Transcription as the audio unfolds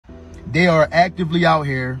They are actively out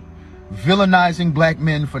here villainizing black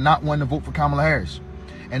men for not wanting to vote for Kamala Harris.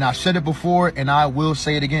 And I said it before, and I will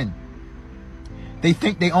say it again. They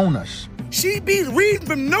think they own us. She be reading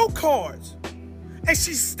from note cards, and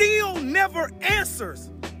she still never answers.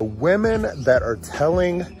 The women that are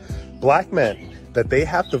telling black men that they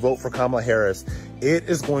have to vote for Kamala Harris, it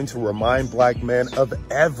is going to remind black men of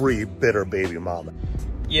every bitter baby mama.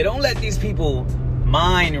 Yeah, don't let these people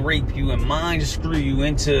mind rape you and mind screw you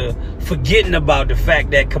into forgetting about the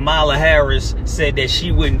fact that Kamala Harris said that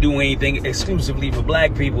she wouldn't do anything exclusively for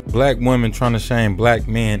black people. Black women trying to shame black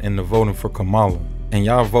men into voting for Kamala, and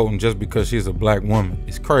y'all voting just because she's a black woman.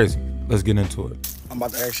 It's crazy. Let's get into it. I'm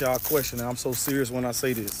about to ask y'all a question, and I'm so serious when I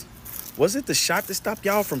say this. Was it the shot that stopped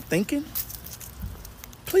y'all from thinking?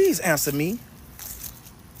 Please answer me.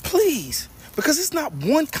 Please. Because it's not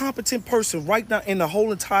one competent person right now in the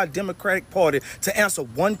whole entire Democratic Party to answer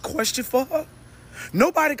one question for her.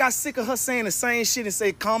 Nobody got sick of her saying the same shit and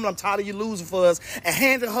say, Kamala, I'm tired of you losing for us, and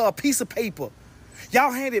handed her a piece of paper.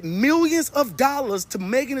 Y'all handed millions of dollars to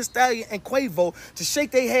Megan Thee Stallion and Quavo to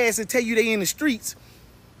shake their heads and tell you they in the streets.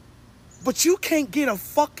 But you can't get a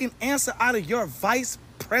fucking answer out of your vice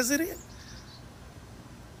president?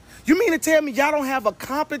 You mean to tell me y'all don't have a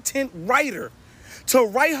competent writer to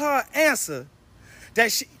write her an answer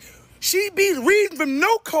that she be reading from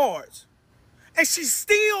note cards, and she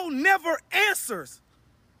still never answers?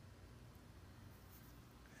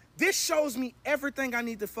 This shows me everything I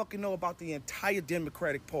need to fucking know about the entire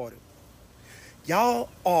Democratic Party. Y'all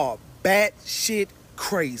are batshit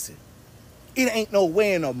crazy. It ain't no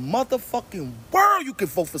way in a motherfucking world you can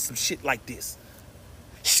vote for some shit like this.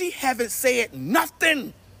 She haven't said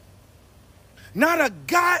nothing. Not a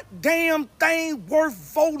goddamn thing worth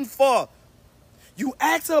voting for. You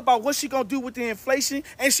asked her about what she gonna do with the inflation,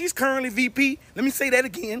 and she's currently VP. Let me say that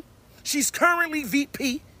again. She's currently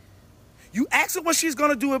VP. You ask her what she's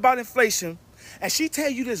gonna do about inflation, and she tell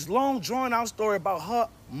you this long, drawn-out story about her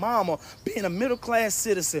mama being a middle-class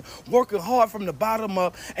citizen, working hard from the bottom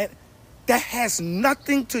up, and that has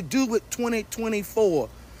nothing to do with 2024.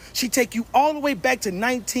 She take you all the way back to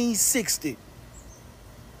 1960.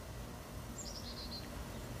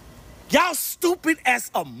 Y'all stupid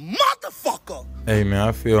as a motherfucker. Hey, man,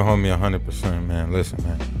 I feel homie 100%, man. Listen,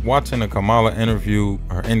 man. Watching a Kamala interview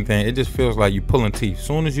or anything, it just feels like you pulling teeth.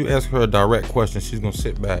 Soon as you ask her a direct question, she's going to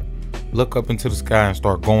sit back, look up into the sky, and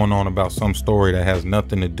start going on about some story that has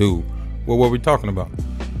nothing to do with what we're talking about.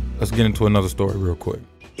 Let's get into another story real quick.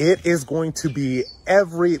 It is going to be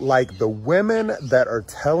the women that are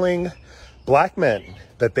telling black men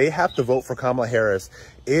that they have to vote for Kamala Harris,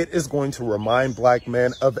 it is going to remind black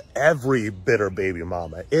men of every bitter baby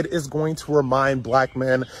mama. It is going to remind black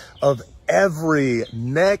men of every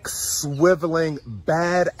neck swiveling,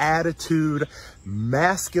 bad attitude,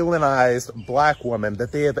 masculinized black woman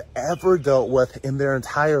that they have ever dealt with in their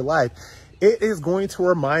entire life. It is going to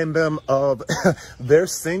remind them of their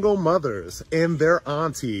single mothers and their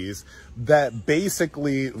aunties that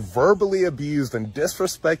basically verbally abused and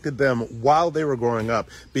disrespected them while they were growing up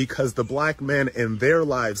because the black men in their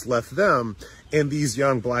lives left them, and these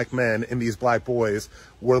young black men and these black boys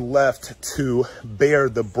were left to bear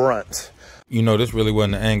the brunt. You know, this really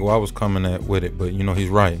wasn't the angle I was coming at with it, but you know, he's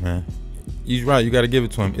right, man. He's right. You got to give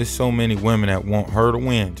it to him. It's so many women that want her to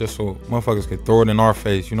win just so motherfuckers can throw it in our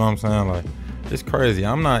face. You know what I'm saying? Like, it's crazy.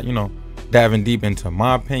 I'm not, you know, diving deep into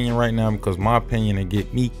my opinion right now because my opinion will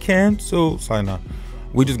get me canceled. So, nah,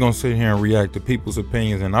 we just going to sit here and react to people's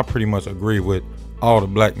opinions. And I pretty much agree with all the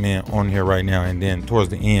black men on here right now. And then towards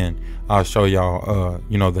the end, I'll show y'all,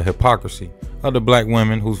 you know, the hypocrisy of the black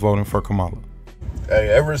women who's voting for Kamala. Hey,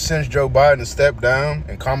 ever since Joe Biden stepped down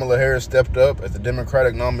and Kamala Harris stepped up as the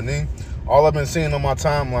Democratic nominee, all I've been seeing on my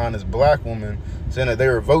timeline is black women saying that they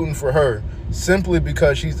were voting for her simply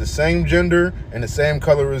because she's the same gender and the same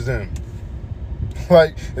color as them.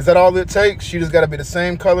 Like, is that all it takes? She just got to be the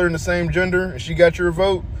same color and the same gender and she got your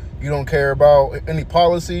vote? You don't care about any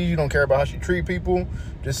policies. You don't care about how she treat people.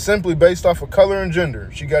 Just simply based off of color and gender,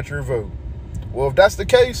 she got your vote. Well, if that's the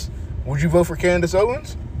case, would you vote for Candace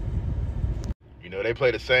Owens? You know, they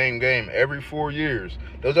play the same game every 4 years.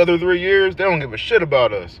 Those other 3 years, they don't give a shit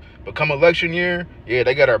about us. But come election year, yeah,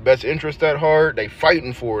 they got our best interest at heart. They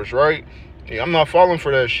fighting for us, right? Yeah, I'm not falling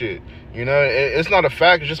for that shit. You know, it's not a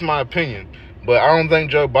fact. It's just my opinion. But I don't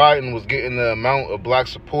think Joe Biden was getting the amount of black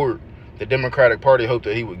support the Democratic Party hoped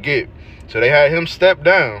that he would get. So they had him step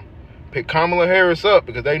down, pick Kamala Harris up,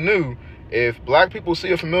 because they knew if black people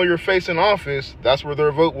see a familiar face in office, that's where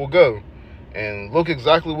their vote will go. And look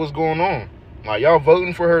exactly what's going on. Like, y'all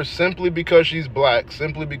voting for her simply because she's black,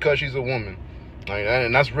 simply because she's a woman. Like,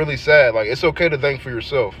 and that's really sad. Like, it's okay to think for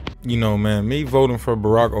yourself. You know, man, me voting for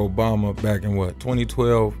Barack Obama back in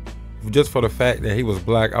 2012, just for the fact that he was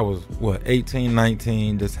black, I was 18,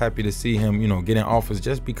 19, just happy to see him, get in office,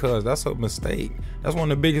 just because that's a mistake. That's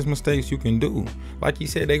one of the biggest mistakes you can do. Like he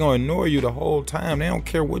said, they're gonna ignore you the whole time. They don't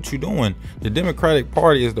care what you're doing. The Democratic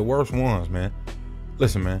Party is the worst ones, man.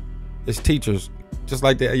 Listen, man, it's teachers, just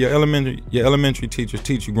like that. Your elementary teachers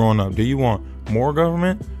teach you growing up. Do you want more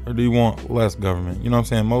government or do you want less government? You know what I'm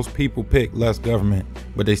saying? Most people pick less government,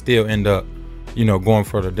 but they still end up, going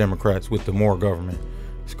for the Democrats with the more government.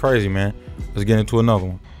 It's crazy, man. Let's get into another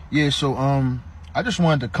one. Yeah, so I just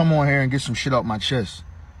wanted to come on here and get some shit off my chest,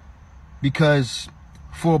 because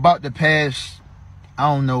for about the past,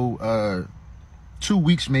 I don't know, 2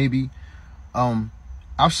 weeks maybe,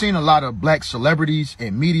 I've seen a lot of black celebrities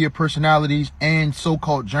and media personalities and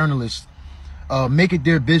so-called journalists make it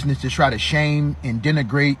their business to try to shame and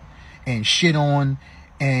denigrate and shit on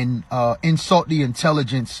and insult the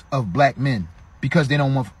intelligence of black men because they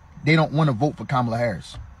don't want to vote for Kamala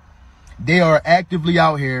Harris. They are actively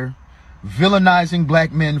out here villainizing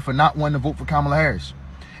black men for not wanting to vote for Kamala Harris.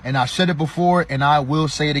 And I said it before and I will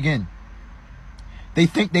say it again. They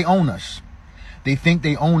think they own us. They think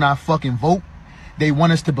they own our fucking vote. They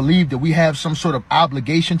want us to believe that we have some sort of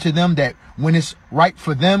obligation to them, that when it's right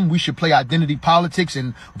for them, we should play identity politics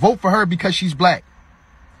and vote for her because she's black.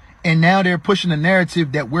 And now they're pushing the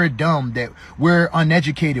narrative that we're dumb, that we're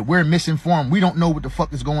uneducated, we're misinformed, we don't know what the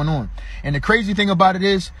fuck is going on. And the crazy thing about it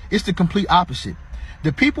is, it's the complete opposite.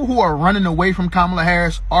 The people who are running away from Kamala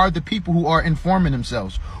Harris are the people who are informing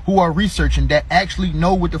themselves, who are researching, that actually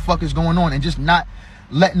know what the fuck is going on and just not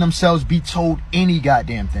letting themselves be told any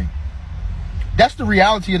goddamn thing. That's the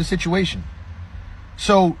reality of the situation.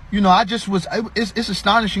 So, it's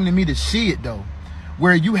astonishing to me to see it though,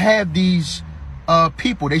 where you have these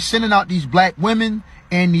people, they sending out these black women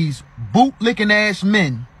and these boot-licking ass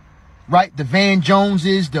men, right? The Van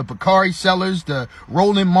Joneses, the Bakari Sellers, the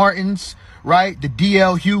Roland Martins, right? The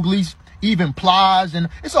D.L. Hugleys, even Plies, and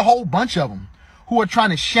it's a whole bunch of them who are trying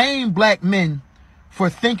to shame black men for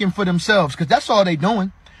thinking for themselves, because that's all they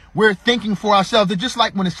doing. We're thinking for ourselves. They're just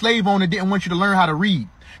like when a slave owner didn't want you to learn how to read.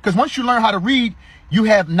 Because once you learn how to read, you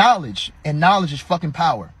have knowledge, and knowledge is fucking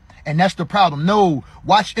power. And that's the problem. No,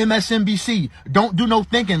 watch MSNBC. Don't do no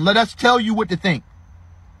thinking. Let us tell you what to think.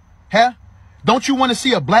 Huh? Don't you want to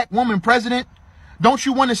see a black woman president? Don't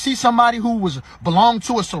you want to see somebody who belonged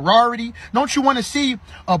to a sorority? Don't you want to see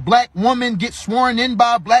a black woman get sworn in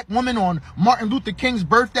by a black woman on Martin Luther King's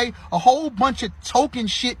birthday? A whole bunch of token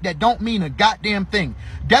shit that don't mean a goddamn thing.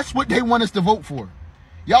 That's what they want us to vote for.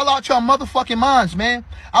 Y'all out your motherfucking minds, man.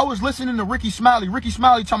 I was listening to Ricky Smiley. Ricky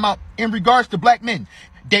Smiley talking about, in regards to black men,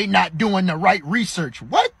 they not doing the right research.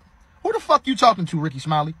 What? Who the fuck you talking to, Ricky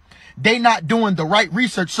Smiley? They not doing the right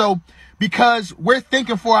research. So because we're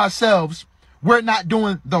thinking for ourselves, we're not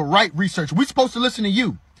doing the right research. We're supposed to listen to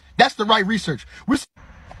you. That's the right research.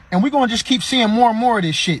 And we're going to just keep seeing more and more of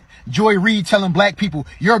this shit. Joy Reid telling black people,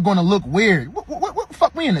 you're going to look weird. What the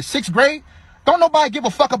fuck? We in the 6th grade? Don't nobody give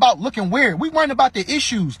a fuck about looking weird. We worrying about the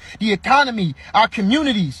issues, the economy, our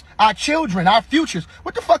communities, our children, our futures.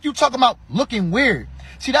 What the fuck you talking about looking weird?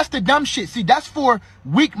 See, that's the dumb shit. See, that's for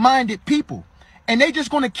weak-minded people. And they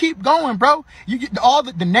just going to keep going, bro. You get all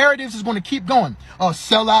the narratives is going to keep going.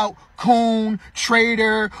 Sellout, coon,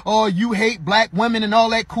 traitor, you hate black women and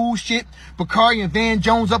all that cool shit. Bakari and Van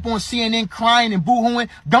Jones up on CNN crying and boo-hooing.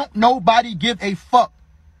 Don't nobody give a fuck.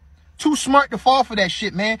 Too smart to fall for that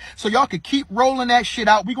shit, man. So y'all could keep rolling that shit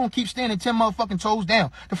out. We gonna keep standing 10 motherfucking toes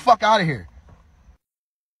down. The fuck out of here.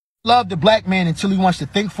 Love the black man until he wants to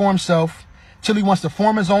think for himself, till he wants to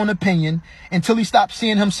form his own opinion, until he stops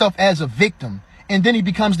seeing himself as a victim, and then he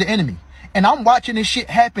becomes the enemy. And I'm watching this shit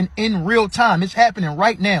happen in real time. It's happening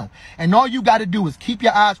right now. And all you got to do is keep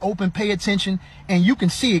your eyes open, pay attention, and you can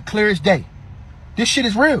see it clear as day. This shit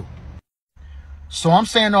is real. So I'm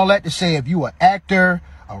saying all that to say, if you an actor,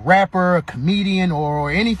 a rapper, a comedian, or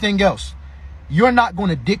anything else, you're not going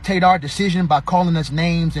to dictate our decision by calling us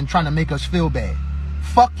names and trying to make us feel bad.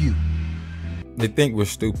 Fuck you. They think we're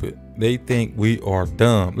stupid. They think we are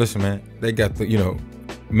dumb. Listen, man, they got the,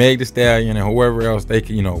 Meg Thee Stallion and whoever else they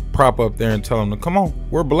can, prop up there and tell them, come on,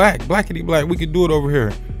 we're black, blackity black. We could do it over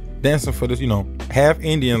here. Dancing for this, half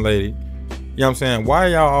Indian lady. You know what I'm saying? Why are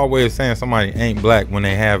y'all always saying somebody ain't black when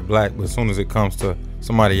they have black, but as soon as it comes to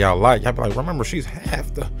somebody y'all like, y'all be like, remember, she's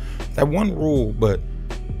half that one rule. But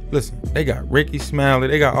listen, they got Ricky Smiley,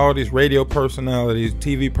 they got all these radio personalities,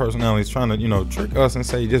 TV personalities trying to, trick us and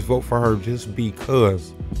say just vote for her just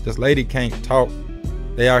because this lady can't talk.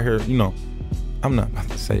 They out here, I'm not about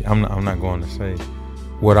to say, I'm not going to say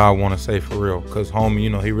what I want to say for real, because homie, you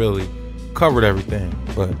know, he really covered everything,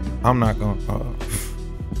 but I'm not gonna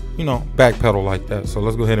you know, backpedal like that. So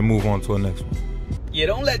let's go ahead and move on to the next one. Yeah,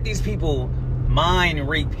 don't let these people mind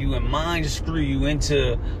rape you and mind screw you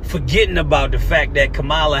into forgetting about the fact that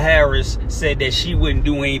Kamala Harris said that she wouldn't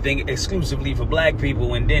do anything exclusively for black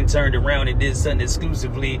people, and then turned around and did something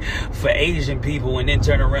exclusively for Asian people, and then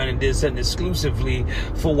turned around and did something exclusively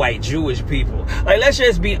for white Jewish people. Like, let's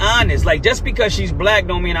just be honest. Like, just because she's black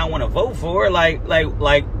don't mean I want to vote for her. Like,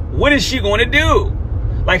 what is she going to do?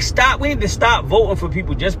 Like, we need to stop voting for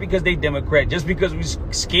people just because they Democrat, just because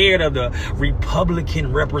we're scared of the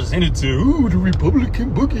Republican representative. Ooh, the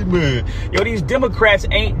Republican boogeyman. Yo, these Democrats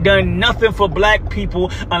ain't done nothing for black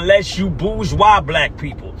people unless you bourgeois black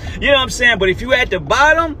people. You know what I'm saying? But if you at the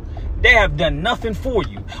bottom, they have done nothing for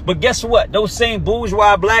you. But guess what? Those same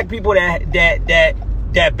bourgeois black people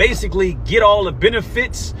that basically get all the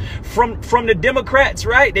benefits from the Democrats,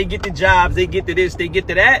 right? They get the jobs, they get to this, they get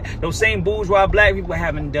to that. Those same bourgeois black people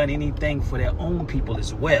haven't done anything for their own people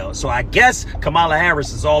as well. So I guess Kamala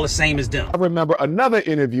Harris is all the same as them. I remember another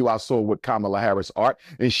interview I saw with Kamala Harris, Art,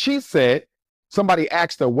 and she said, somebody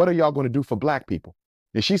asked her, what are y'all going to do for black people?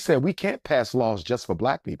 And she said, we can't pass laws just for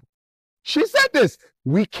black people. She said this,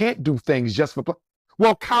 we can't do things just for black.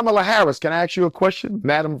 Well, Kamala Harris, can I ask you a question,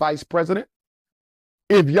 Madam Vice President?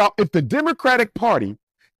 If the Democratic Party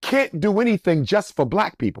can't do anything just for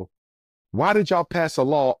black people, why did y'all pass a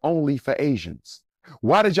law only for Asians?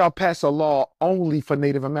 Why did y'all pass a law only for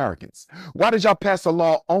Native Americans? Why did y'all pass a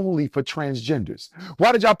law only for transgenders?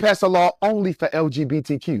 Why did y'all pass a law only for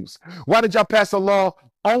LGBTQs? Why did y'all pass a law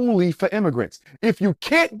only for immigrants? If you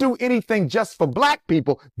can't do anything just for black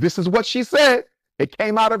people, this is what she said. It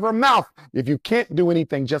came out of her mouth. If you can't do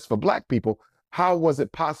anything just for black people, how was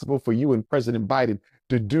it possible for you and President Biden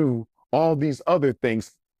to do all these other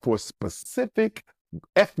things for specific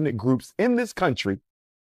ethnic groups in this country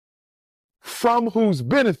from whose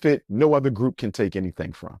benefit no other group can take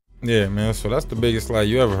anything from? Yeah, man. So that's the biggest lie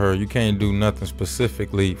you ever heard. You can't do nothing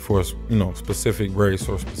specifically for, you know, specific race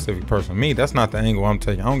or specific person. Me, that's not the angle I'm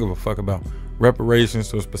taking. I don't give a fuck about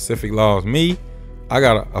reparations or specific laws. Me, I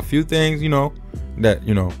got a few things, you know, that,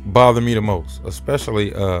 you know, bother me the most, especially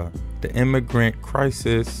the immigrant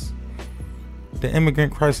crisis. The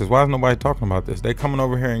immigrant crisis. Why is nobody talking about this? They coming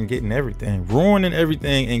over here and getting everything, ruining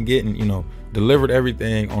everything, and getting, you know, delivered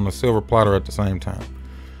everything on a silver platter at the same time.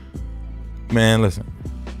 Man, listen,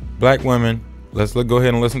 black women, let's go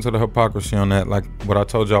ahead and listen to the hypocrisy on that, like what I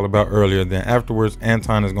told y'all about earlier. Then afterwards,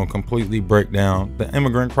 Anton is going to completely break down the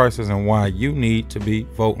immigrant crisis and why you need to be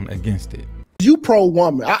voting against it. You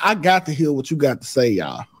pro-woman. I got to hear what you got to say,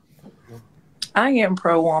 y'all. I am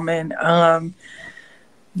pro-woman.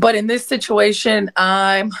 But in this situation,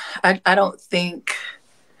 I don't think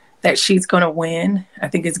that she's going to win. I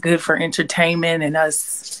think it's good for entertainment and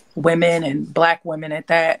us women and black women at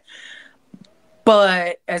that.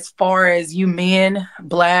 But as far as you men,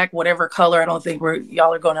 black, whatever color, I don't think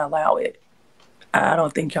y'all are going to allow it. I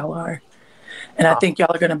don't think y'all are. And I think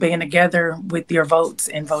y'all are going to band together with your votes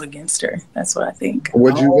and vote against her. That's what I think.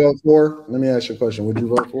 Would you vote for? Let me ask you a question. Would you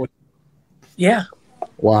vote for? Yeah.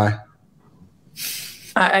 Why?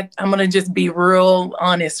 I'm going to just be real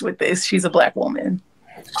honest with this. She's a black woman.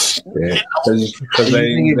 Yeah. Because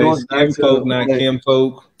they stem folk, not Kim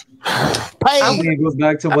folk. I think it goes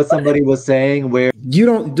back to what somebody was saying, where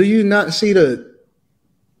do you not see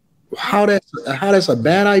how that's a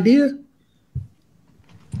bad idea?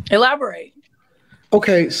 Elaborate.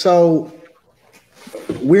 Okay, so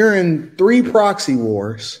we're in 3 proxy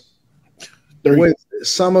wars with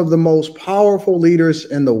some of the most powerful leaders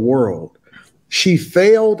in the world. She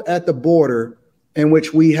failed at the border, in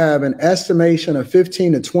which we have an estimation of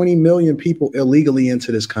 15 to 20 million people illegally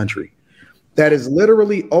into this country. That is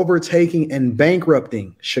literally overtaking and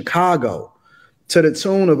bankrupting Chicago to the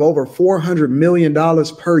tune of over $400 million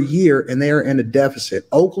per year, and they are in a deficit.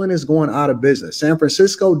 Oakland is going out of business. San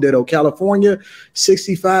Francisco, ditto. California,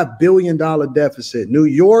 $65 billion deficit. New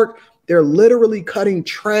York, they're literally cutting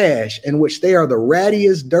trash, in which they are the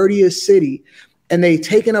rattiest, dirtiest city, and they've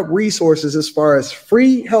taken up resources as far as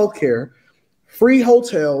free healthcare, free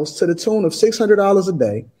hotels to the tune of $600 a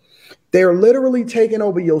day. They're literally taking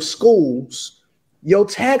over your schools. Your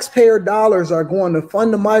taxpayer dollars are going to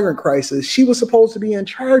fund the migrant crisis. She was supposed to be in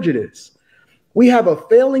charge of this. We have a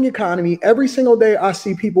failing economy. Every single day I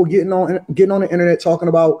see people getting on the internet talking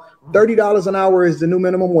about $30 an hour is the new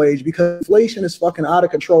minimum wage because inflation is fucking out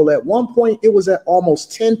of control. At one point, it was at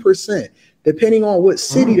almost 10%, depending on what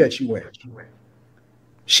city that you in.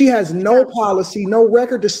 She has no policy, no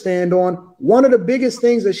record to stand on. One of the biggest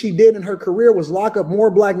things that she did in her career was lock up more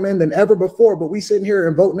black men than ever before. But we sitting here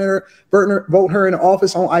and voting her in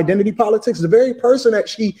office on identity politics. The very person that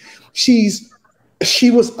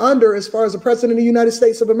she was under as far as the president of the United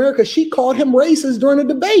States of America, she called him racist during a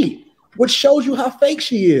debate, which shows you how fake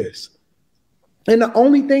she is. And the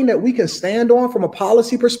only thing that we can stand on from a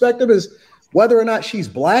policy perspective is whether or not she's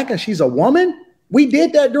black and she's a woman. We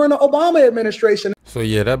did that during the Obama administration. So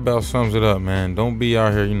yeah, that about sums it up, man. Don't be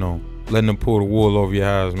out here, letting them pull the wool over your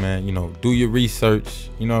eyes, man. Do your research.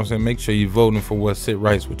 You know what I'm saying? Make sure you're voting for what sit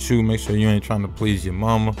right with you. Make sure you ain't trying to please your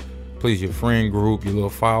mama, please your friend group, your little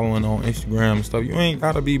following on Instagram and stuff. You ain't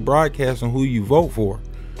gotta be broadcasting who you vote for.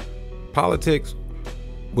 Politics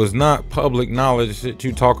was not public knowledge that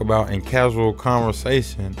you talk about in casual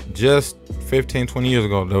conversation just 15, 20 years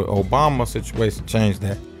ago. The Obama situation changed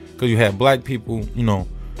that. Because you had black people,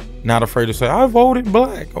 not afraid to say, I voted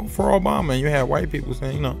black for Obama. And you had white people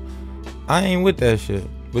saying, I ain't with that shit.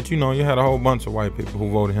 But, you had a whole bunch of white people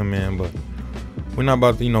who voted him in. But we're not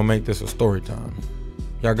about to, make this a story time.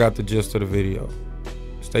 Y'all got the gist of the video.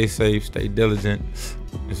 Stay safe, stay diligent.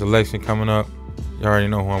 This election coming up. You already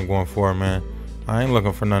know who I'm going for, man. I ain't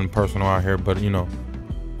looking for nothing personal out here. But,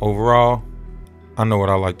 overall, I know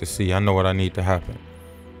what I like to see. I know what I need to happen.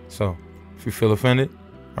 So, if you feel offended,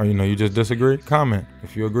 or you just disagree, comment.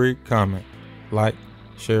 If you agree, comment. Like,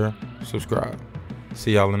 share, subscribe.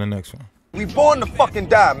 See y'all in the next one. We born to fucking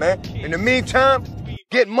die, man. In the meantime,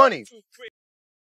 get money.